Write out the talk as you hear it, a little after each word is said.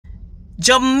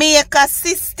Jamaica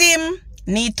system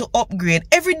need to upgrade.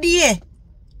 Every day,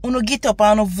 uno get up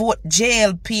and vote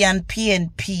JLP and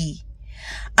PNP.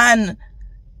 And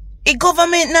the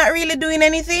government not really doing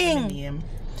anything.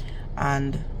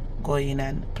 And go in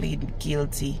and plead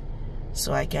guilty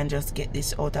so I can just get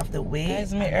this out of the way.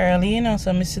 It's me early, you know,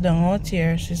 so I sit down out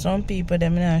here. See some people,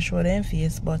 them not show them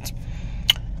face, but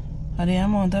the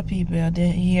amount of people are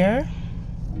there here.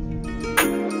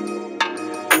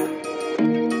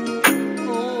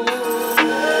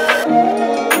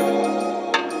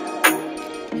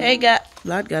 Hey guys,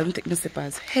 Lord God, I'm taking the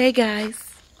slippers. Hey guys,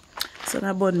 so now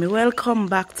about me, welcome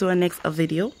back to our next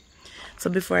video. So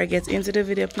before I get into the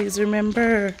video, please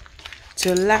remember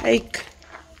to like,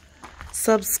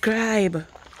 subscribe,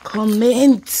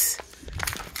 comment,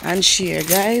 and share,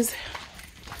 guys.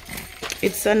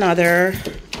 It's another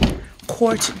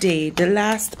court day, the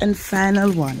last and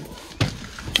final one,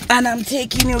 and I'm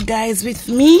taking you guys with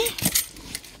me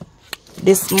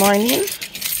this morning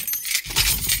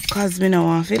because we don't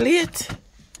want to feel late.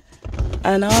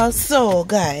 And also,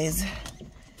 guys,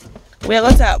 we're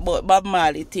going to talk about Bob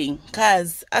Marley thing,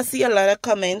 because I see a lot of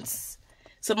comments.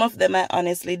 Some of them I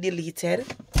honestly deleted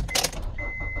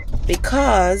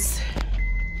because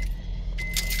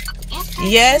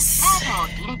yes,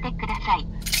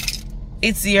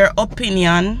 it's your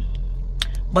opinion,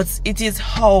 but it is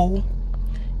how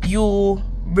you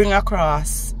bring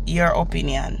across your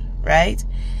opinion, right?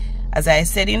 As I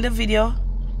said in the video,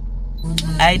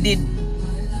 I did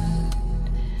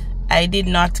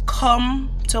not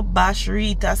come to bash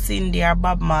Rita, Cindy, or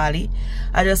Bob Marley.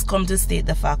 I just come to state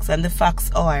the facts, and the facts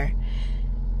are,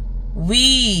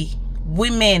 we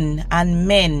women and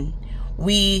men,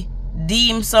 we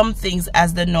deem some things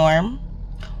as the norm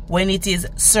when it is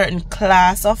certain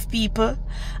class of people,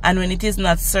 and when it is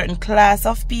not certain class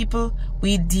of people,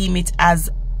 we deem it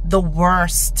as the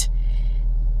worst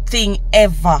thing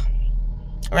ever,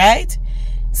 right?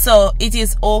 So it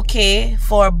is okay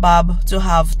for Bob to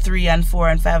have 3 and 4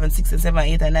 and 5 and 6 and 7 and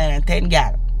 8 and 9 and 10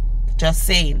 gal, just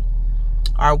saying,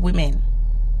 or women,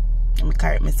 let me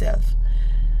correct myself.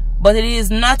 But it is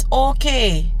not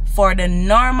okay for the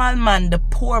normal man, the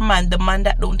poor man, the man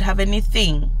that don't have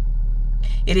anything.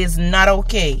 It is not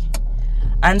okay.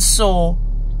 And so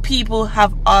people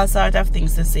have all sorts of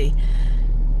things to say.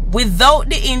 Without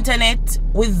the internet,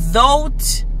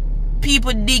 without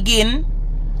people digging,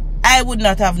 I would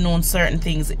not have known certain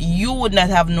things. You would not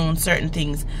have known certain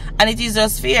things. And it is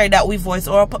just fair that we voice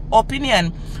our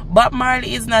opinion. Bob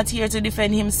Marley is not here to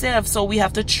defend himself, so we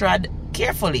have to tread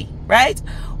carefully, right?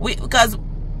 Because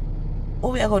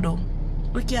what we are going to do?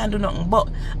 We can't do nothing. But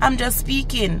I'm just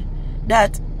speaking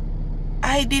that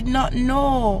I did not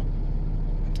know.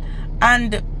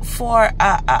 And for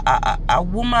a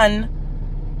woman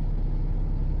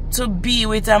to be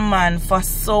with a man for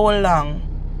so long,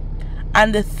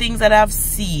 and the things that I've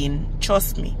seen,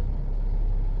 trust me.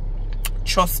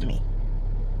 Trust me.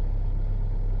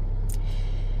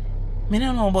 I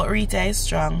don't know, but Rita is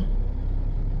strong.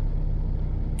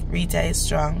 Rita is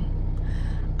strong.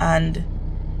 And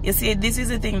you see, this is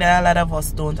the thing that a lot of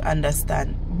us don't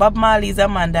understand. Bob Marley is a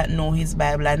man that knows his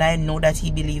Bible, and I know that he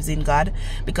believes in God,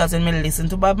 because when I listen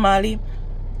to Bob Marley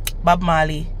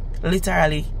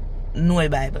literally know a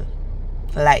Bible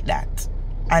like that.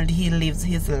 And he lives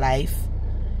his life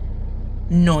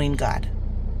knowing God.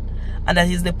 And that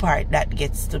is the part that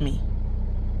gets to me.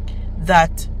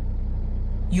 That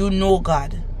you know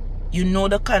God. You know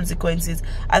the consequences.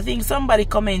 I think somebody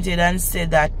commented and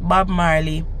said that Bob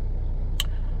Marley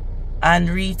and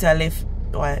Rita left,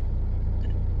 what,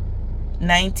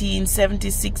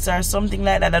 1976 or something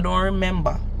like that. I don't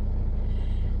remember.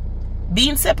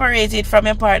 Being separated from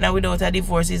your partner without a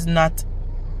divorce is not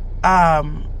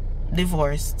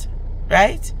divorced,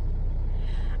 right?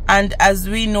 And as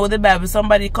we know the Bible,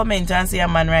 somebody comment and say a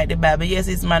man write the Bible. Yes,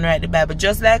 it's man write the Bible.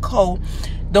 Just like how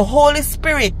the Holy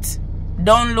Spirit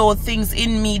download things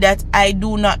in me that I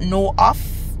do not know of,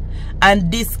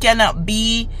 and this cannot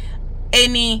be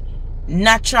any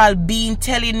natural being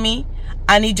telling me,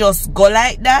 and it just go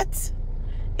like that.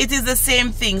 It is the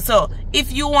same thing. So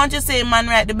if you want to say man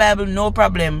write the Bible, no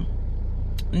problem.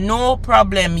 No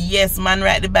problem. Yes, man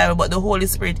write the Bible, but the Holy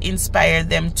Spirit inspired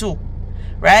them too,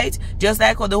 right? Just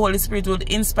like how the Holy Spirit would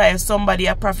inspire somebody,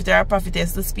 a prophet or a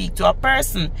prophetess, to speak to a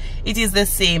person. It is the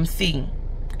same thing,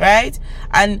 right?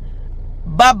 And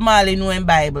Bob Marley know in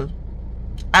Bible,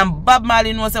 and Bob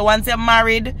Marley knows that once you're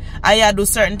married and you do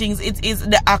certain things, it is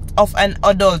the act of an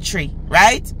adultery,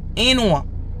 right? You know,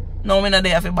 No, I'm not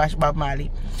there for bash Bob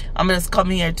Marley. I'm just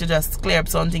coming here to just clear up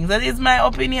some things. That is my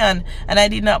opinion. And I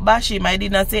did not bash him. I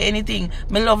did not say anything.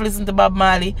 Me love listen to Bob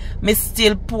Marley. Me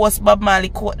still post Bob Marley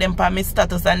quote them for my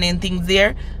status and then things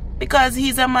there. Because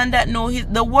he's a man that knows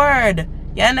the word.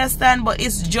 You understand? But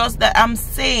it's just that I'm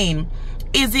saying,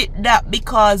 is it that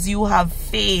because you have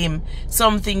fame,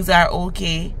 some things are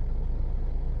okay?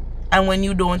 And when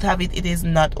you don't have it, it is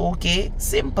not okay?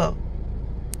 Simple.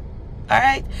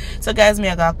 Alright? So guys, me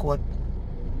I got a quote.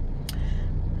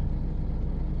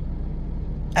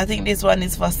 I think this one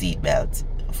is for seatbelt.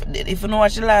 If you know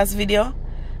watch the last video,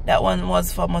 that one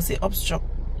was for must say obstruct.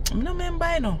 I don't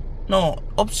remember, no,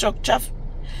 obstruct traffic.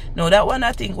 No, that one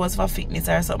I think was for fitness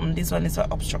or something. This one is for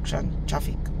obstruction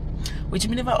traffic. Which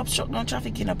me never obstruct no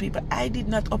traffic, you know, people. I did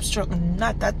not obstruct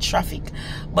not that traffic.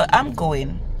 But I'm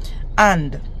going.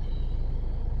 And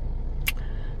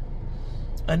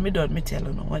when me done, me tell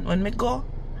you no. When me go,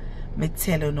 me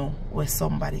tell you no what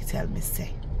somebody tell me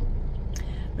say.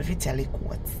 If you tell you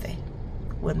what say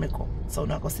when me go. So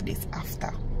now go see this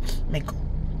after me go.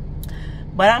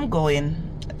 But I'm going.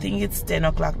 I think it's 10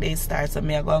 o'clock they start, so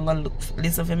me I go and go look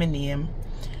listen for my name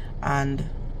and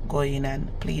go in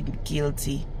and plead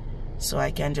guilty so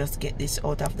I can just get this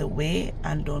out of the way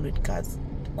and done with, because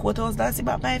courthouse nasty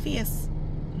back my face.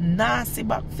 Nasty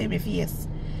back for my face.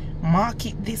 Mark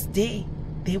it this day.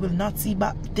 They will not see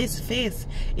back this face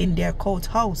in their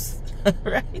courthouse.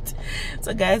 Right?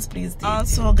 So guys, please do.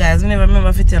 Also guys, I never remember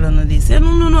if you tell you this. Say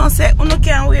no, say you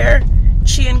can't wear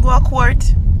chain go to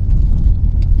court.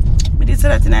 But this is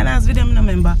that in the last video, I don't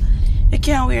remember. You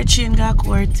can't wear chain go to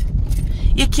court.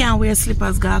 You can't wear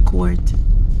slippers go to court.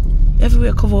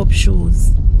 Everywhere cover up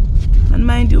shoes. And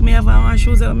mind you, me have one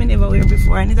shoes that I never wear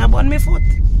before and it have on my foot.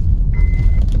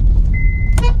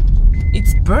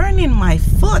 It's burning my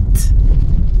foot.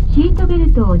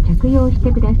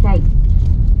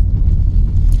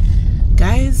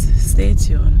 Guys, stay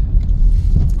tuned.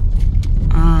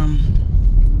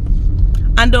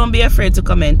 And don't be afraid to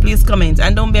comment. Please comment.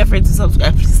 And don't be afraid to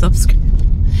subscribe. Please subscribe.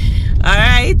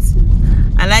 Alright?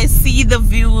 And I see the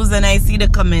views and I see the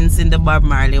comments in the Bob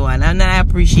Marley one. And I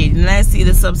appreciate it. And I see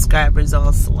the subscribers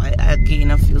also. I gain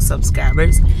a few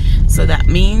subscribers. So that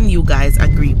means you guys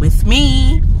agree with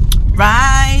me.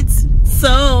 Right?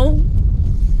 So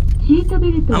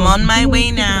I'm on my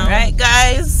way now. Right,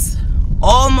 guys?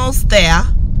 Almost there.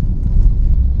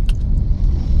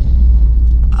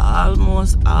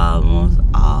 Almost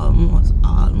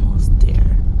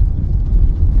there.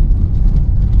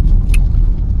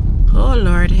 Oh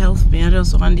Lord, help me. I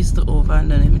just want this to over and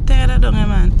done. I'm tired of doing it,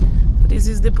 man. This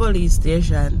is the police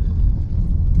station.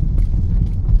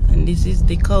 And this is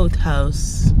the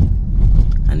courthouse.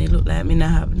 And it look like me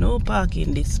not have no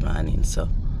parking this morning, so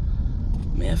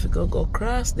may have to go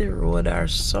across the road or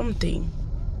something.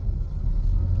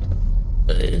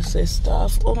 It says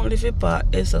staff only for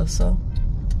park this also.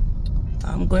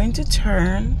 I'm going to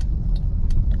turn.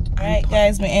 Alright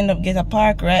guys, me end up get a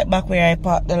park right back where I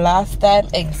parked the last time.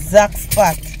 Exact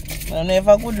spot. I don't know if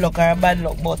a good luck or a bad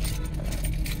luck, but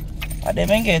I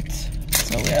didn't get.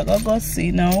 So we are gonna go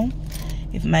see now.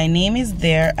 If my name is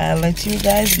there, I'll let you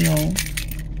guys know.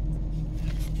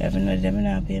 Even though them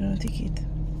not pay no ticket.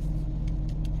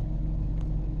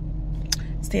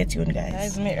 Stay tuned, guys.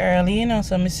 Guys, me early, you know,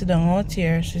 so me sit down out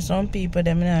here. See some people,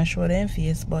 them not show them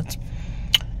face, but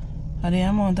the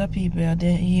amount of people are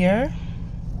there here.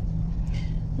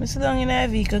 I sit down in a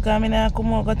vehicle because I don't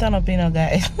come out, turn up, you know,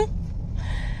 guys.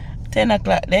 10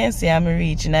 o'clock, then see I'm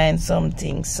reach 9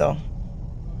 something, so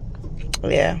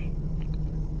yeah.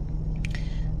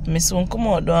 I soon come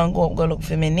out though and go look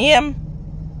for my name.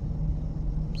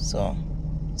 So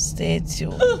stay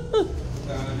tuned.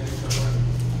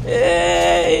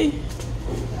 Hey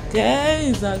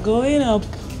guys, are going up.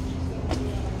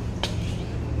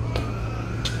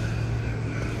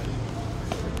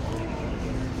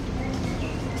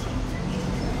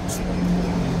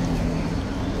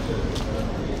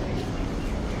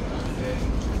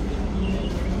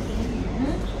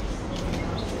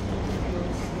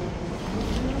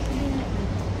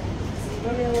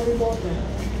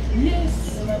 Yes.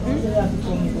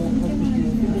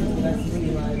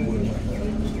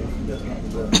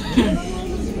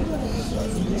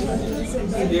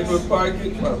 You put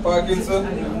parking, sir?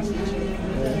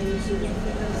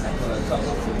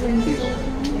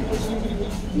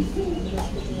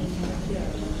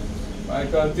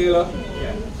 Michael Taylor?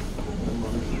 Yeah.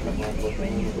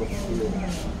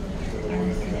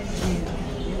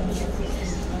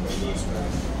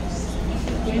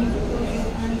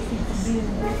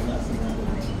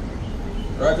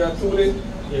 Roger, 2 days?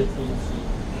 Yeah, 2 days.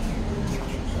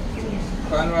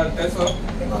 Conrad, eso.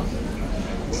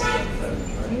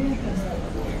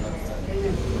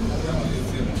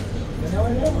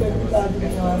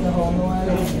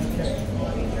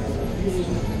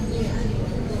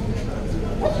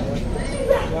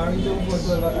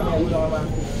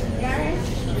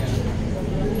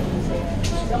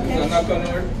 Not gonna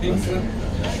work, things.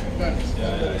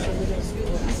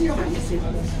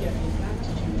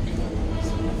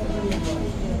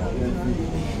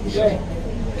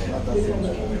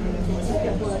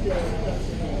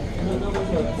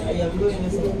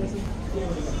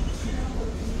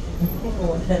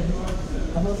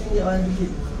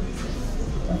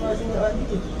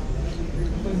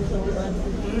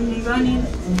 Running.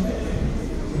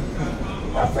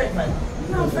 Fred man.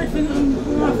 No, Fred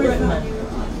man.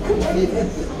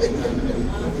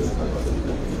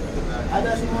 I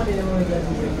don't see money anymore.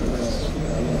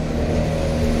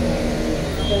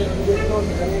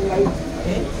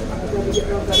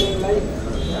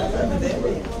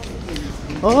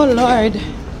 Oh Lord.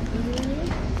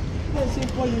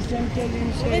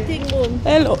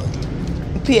 Hello.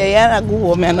 Pierre, I go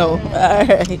home now.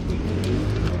 Alright.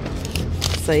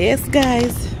 So yes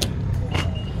guys.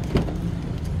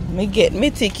 Me get me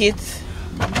ticket.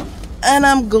 And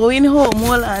I'm going home.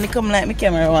 Hold on, come like my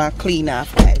camera want clean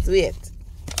off, guys. Wait.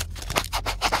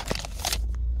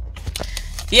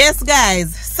 Yes,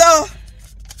 guys. So,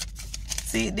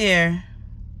 see there,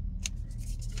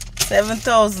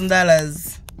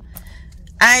 $7,000.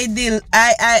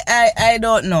 I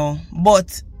don't know,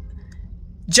 but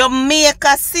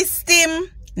Jamaica system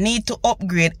need to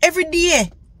upgrade every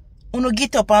day. Uno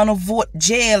get up and vote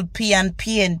JLP and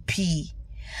PNP,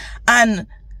 and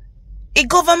the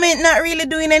government not really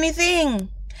doing anything.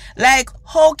 Like,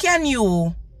 how can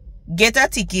you get a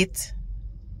ticket,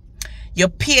 you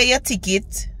pay your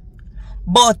ticket,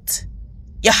 but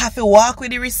you have to walk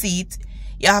with the receipt,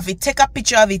 you have to take a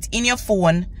picture of it in your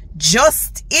phone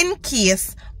just in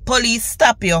case police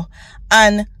stop you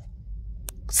and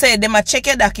say they might check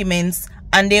your documents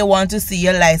and they want to see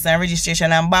your license and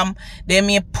registration, and bam, they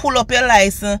may pull up your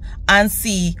license and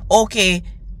see, okay,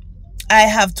 I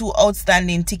have 2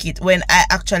 outstanding tickets when I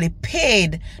actually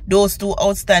paid those 2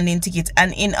 outstanding tickets.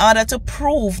 And in order to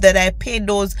prove that I paid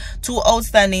those 2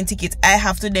 outstanding tickets, I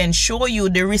have to then show you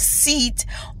the receipt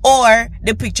or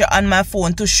the picture on my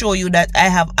phone to show you that I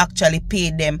have actually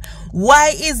paid them.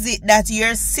 Why is it that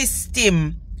your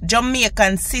system,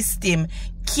 Jamaican system,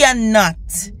 cannot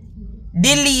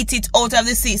delete it out of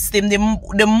the system the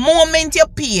moment you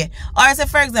pay? Or say,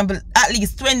 for example, at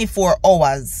least 24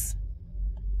 hours.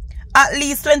 At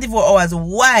least 24 hours.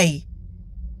 Why?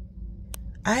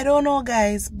 I don't know,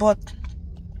 guys, but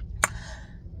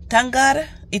thank God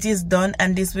it is done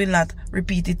and this will not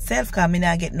repeat itself, because I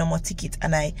not get no more ticket,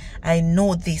 and I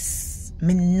know this.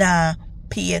 Me nah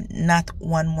pay not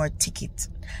one more ticket.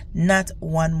 Not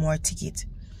one more ticket.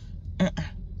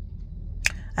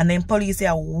 And then police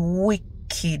are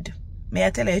wicked. May I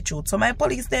tell you the truth? So my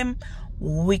police them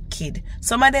wicked.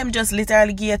 Some of them just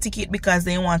literally give a ticket because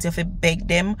they want you to beg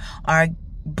them or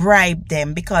bribe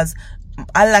them, because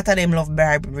a lot of them love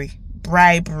bribery.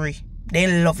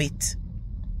 They love it.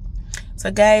 So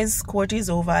guys, court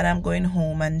is over and I'm going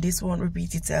home, and this won't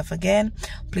repeat itself again.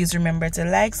 Please remember to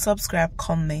like, subscribe,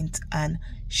 comment and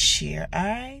share.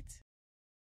 Alright.